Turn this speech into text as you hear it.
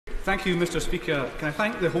Thank you, Mr Speaker. Can I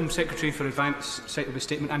thank the Home Secretary for advance sight of the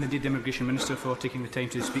statement and indeed the Immigration Minister for taking the time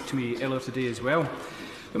to speak to me earlier today as well.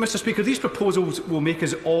 But, Mr Speaker, these proposals will make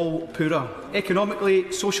us all poorer,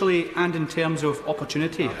 economically, socially and in terms of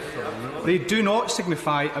opportunity. They do not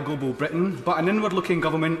signify a global Britain, but an inward-looking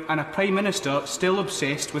government and a Prime Minister still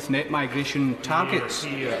obsessed with net migration targets.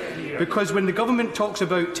 Because when the government talks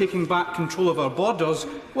about taking back control of our borders,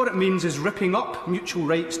 what it means is ripping up mutual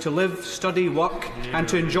rights to live, study, work and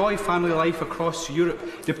to enjoy family life across Europe,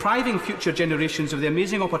 depriving future generations of the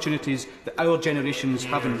amazing opportunities that our generations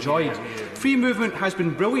have enjoyed. Free movement has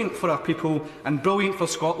been brilliant for our people and brilliant for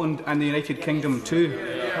Scotland and the United Kingdom too.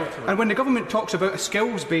 And when the government talks about a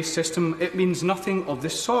skills-based system, it means nothing of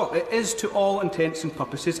this sort. It is, to all intents and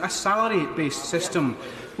purposes, a salary-based system.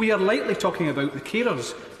 We are lightly talking about the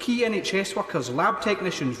carers, key NHS workers, lab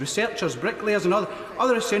technicians, researchers, bricklayers and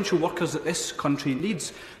other essential workers that this country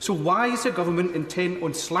needs. So why is the government intent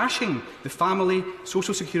on slashing the family,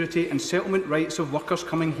 social security and settlement rights of workers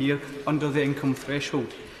coming here under the income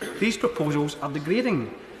threshold? These proposals are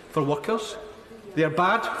degrading for workers, they are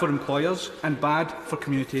bad for employers and bad for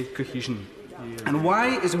community cohesion. And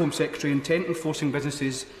why is the Home Secretary intent on forcing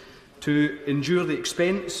businesses to endure the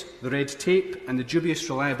expense, the red tape and the dubious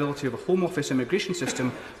reliability of a Home Office immigration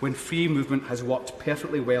system when free movement has worked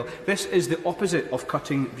perfectly well? This is the opposite of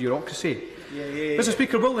cutting bureaucracy. Mr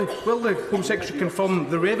Speaker, will the Home Secretary confirm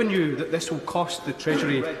the revenue that this will cost the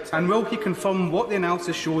Treasury, and will he confirm what the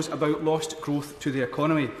analysis shows about lost growth to the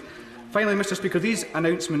economy? Finally, Mr Speaker, these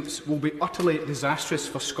announcements will be utterly disastrous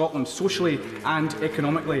for Scotland, socially and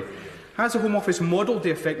economically. Has the Home Office modelled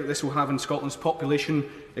the effect that this will have on Scotland's population,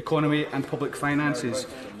 economy and public finances?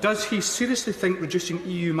 Does he seriously think reducing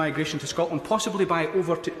EU migration to Scotland, possibly by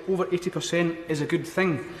over 80%, is a good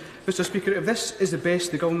thing? Mr Speaker, if this is the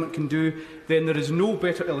best the government can do, then there is no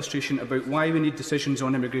better illustration about why we need decisions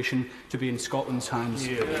on immigration to be in Scotland's hands.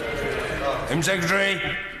 Home Secretary.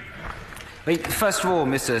 First of all,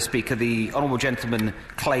 Mr Speaker, the honourable gentleman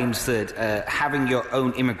claims that having your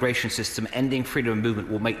own immigration system, ending freedom of movement,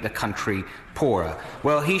 will make the country poorer.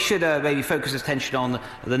 Well, he should maybe focus his attention on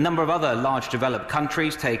the number of other large developed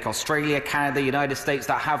countries, take Australia, Canada, the United States,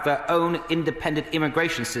 that have their own independent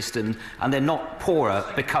immigration systems, and they're not poorer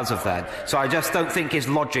because of that. So I just don't think his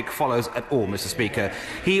logic follows at all, Mr Speaker.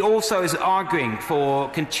 He also is arguing for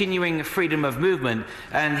continuing freedom of movement,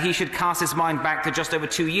 and he should cast his mind back to just over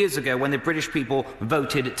 2 years ago when the British people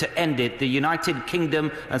voted to end it. The United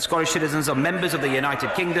Kingdom and Scottish citizens are members of the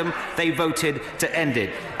United Kingdom. They voted to end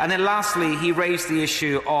it. And then lastly, he raised the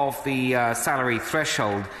issue of the salary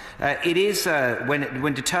threshold. It is,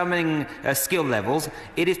 when determining skill levels,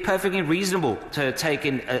 it is perfectly reasonable to take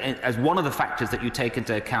in, as one of the factors that you take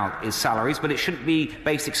into account is salaries, but it shouldn't be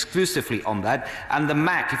based exclusively on that. And the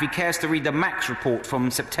MAC, if he cares to read the MAC's report from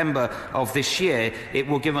September of this year, it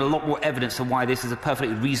will give a lot more evidence of why this is a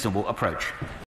perfectly reasonable approach.